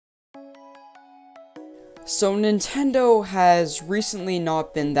So Nintendo has recently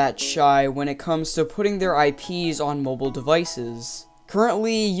not been that shy when it comes to putting their IPs on mobile devices.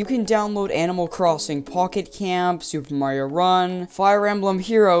 Currently, you can download Animal Crossing Pocket Camp, Super Mario Run, Fire Emblem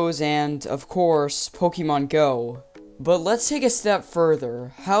Heroes, and, of course, Pokemon Go. But let's take a step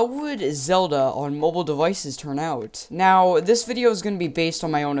further. How would Zelda on mobile devices turn out? Now, this video is going to be based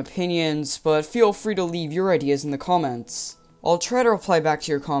on my own opinions, but feel free to leave your ideas in the comments. I'll try to reply back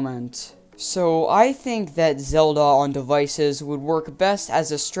to your comment. So, I think that Zelda on devices would work best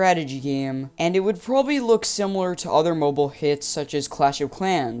as a strategy game, and it would probably look similar to other mobile hits such as Clash of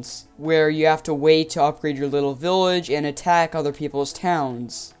Clans, where you have to wait to upgrade your little village and attack other people's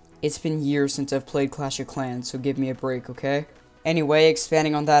towns. It's been years since I've played Clash of Clans, so give me a break, okay? Anyway,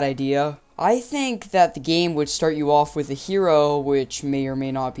 expanding on that idea, I think that the game would start you off with a hero, which may or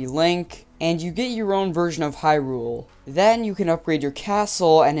may not be Link, and you get your own version of Hyrule. Then you can upgrade your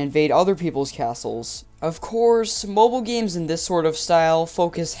castle and invade other people's castles. Of course, mobile games in this sort of style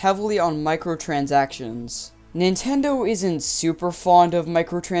focus heavily on microtransactions. Nintendo isn't super fond of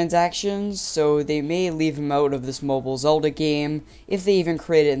microtransactions, so they may leave them out of this mobile Zelda game if they even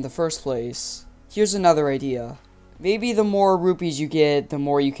create it in the first place. Here's another idea. Maybe the more rupees you get, the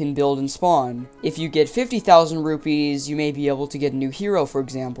more you can build and spawn. If you get 50,000 rupees, you may be able to get a new hero, for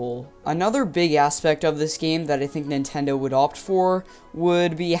example. Another big aspect of this game that I think Nintendo would opt for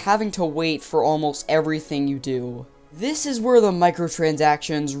would be having to wait for almost everything you do. This is where the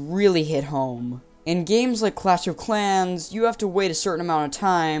microtransactions really hit home. In games like Clash of Clans, you have to wait a certain amount of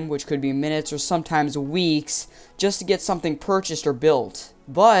time, which could be minutes or sometimes weeks, just to get something purchased or built.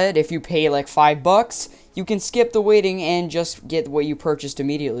 But if you pay like $5, you can skip the waiting and just get what you purchased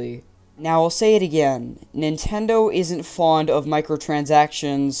immediately. Now I'll say it again, Nintendo isn't fond of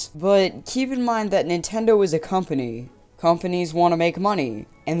microtransactions, but keep in mind that Nintendo is a company. Companies want to make money,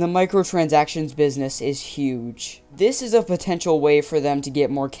 and the microtransactions business is huge. This is a potential way for them to get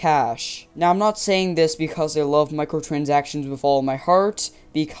more cash. Now I'm not saying this because I love microtransactions with all my heart,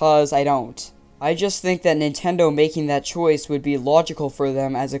 because I don't. I just think that Nintendo making that choice would be logical for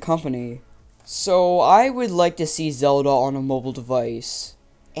them as a company. So I would like to see Zelda on a mobile device.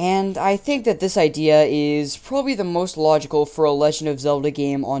 And I think that this idea is probably the most logical for a Legend of Zelda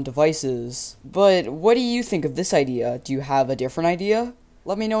game on devices. But what do you think of this idea? Do you have a different idea?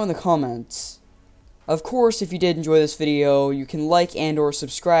 Let me know in the comments. Of course, if you did enjoy this video, you can like and or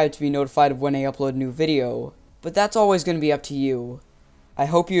subscribe to be notified of when I upload a new video. But that's always going to be up to you. I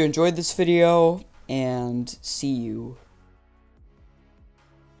hope you enjoyed this video, and see you.